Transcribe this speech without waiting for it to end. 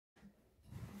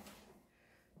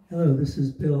Hello, this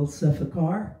is Bill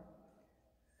Sefakar.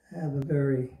 I have a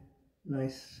very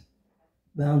nice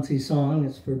bouncy song.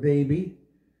 It's for Baby,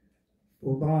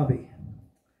 for Bobbie.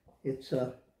 It's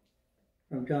from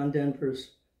John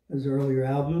Denver's his earlier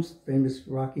albums, famous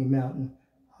Rocky Mountain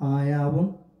High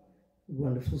album.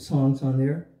 Wonderful songs on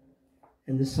there.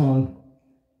 And this song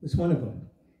was one of them.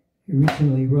 He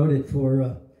originally wrote it for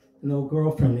an old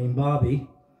girlfriend named Bobbie,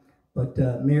 but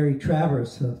Mary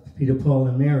Travers of Peter, Paul,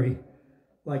 and Mary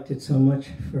liked it so much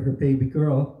for her baby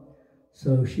girl,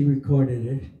 so she recorded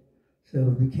it. So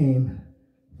it became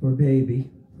for Baby,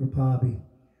 for Bobbie.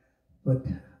 But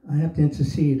I have to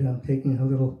intercede. I'm taking a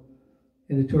little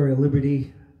editorial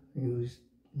liberty. I always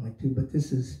like to, but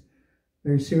this is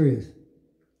very serious.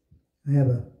 I have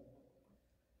a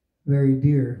very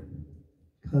dear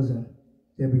cousin,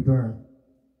 Debbie Birn,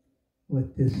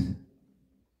 with this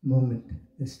moment,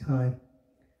 this time.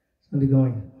 It's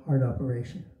undergoing heart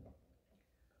operation.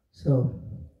 So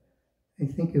I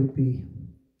think it would be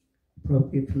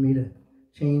appropriate for me to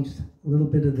change a little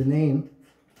bit of the name.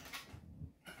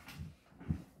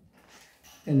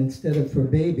 And instead of for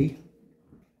Baby,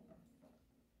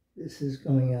 this is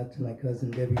going out to my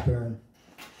cousin Debbie Birn,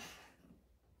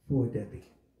 for Debbie.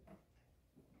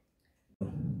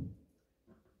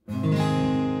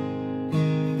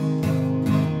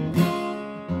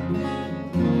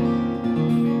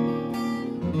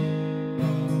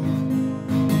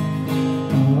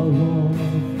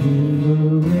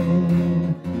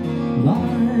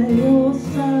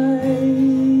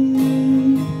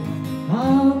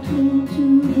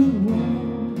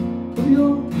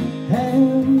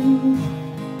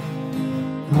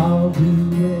 I'll do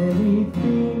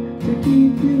anything to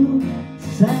keep you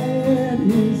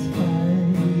satisfied.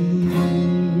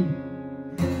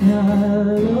 I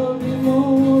love you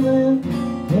more than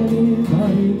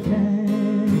anybody can.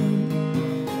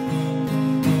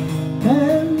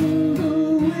 And the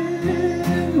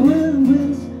wind will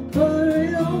whisper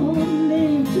your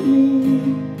name to me.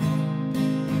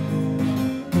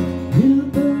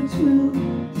 Bluebirds will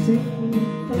sing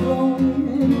along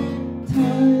in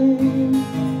time.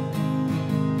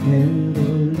 And the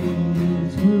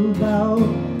leaves will bow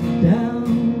down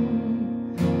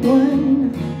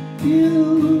when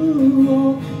you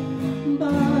walk by.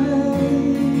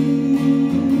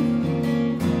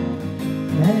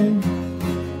 And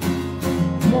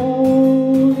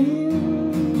morning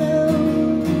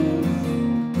bells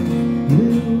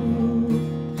will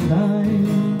chime.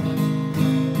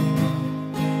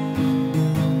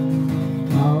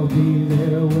 I'll be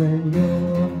there when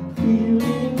you're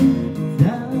feeling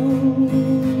down,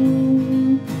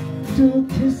 to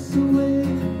kiss away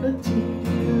the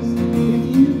tears if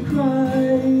you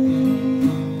cry.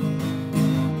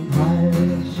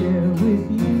 I'll share with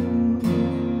you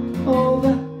all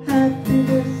the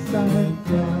happiness I've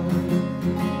found.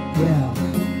 Yeah,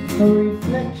 a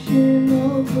reflection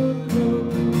of the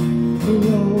love in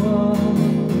your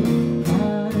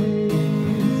eyes.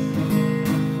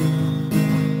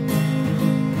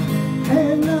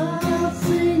 And I'll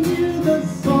sing you the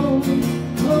song of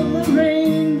the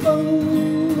rainbow.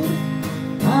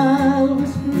 I'll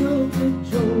whisper of the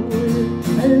joy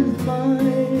that is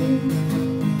mine.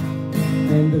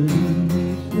 And the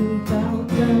leaves will bow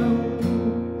down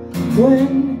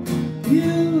when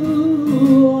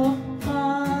you are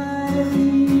high.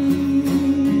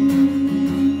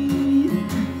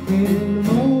 In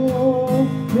the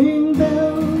morning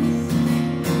bells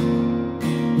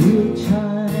will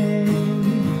chime.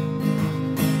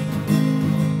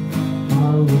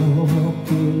 I'll walk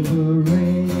in the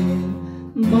rain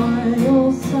by your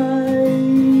side.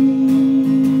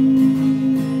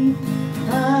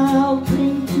 I'll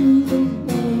cling to the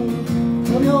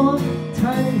warmth of your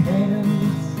tiny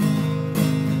hands.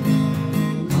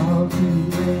 I'll do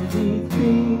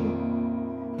anything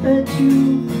that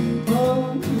you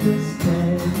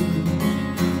understand.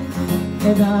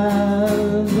 And I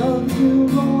love you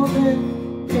more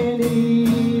than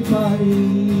anybody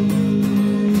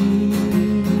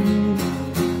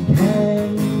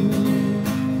can.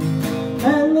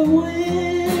 And the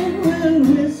wind will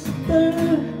whisper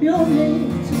your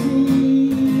name to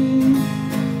me.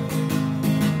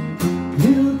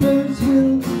 Little birds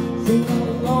will sing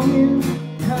along in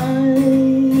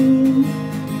time.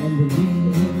 And the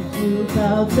leaves will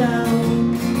bow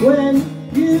down when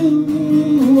you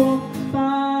walk by.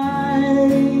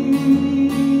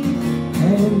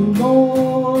 And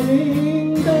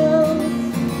morning bells,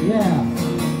 yeah.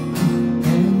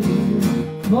 And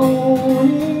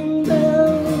morning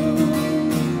bells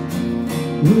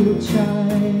will chime.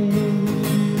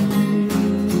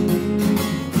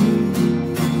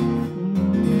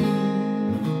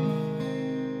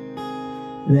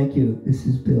 Thank you. This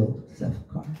is Bill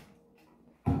Sefakar.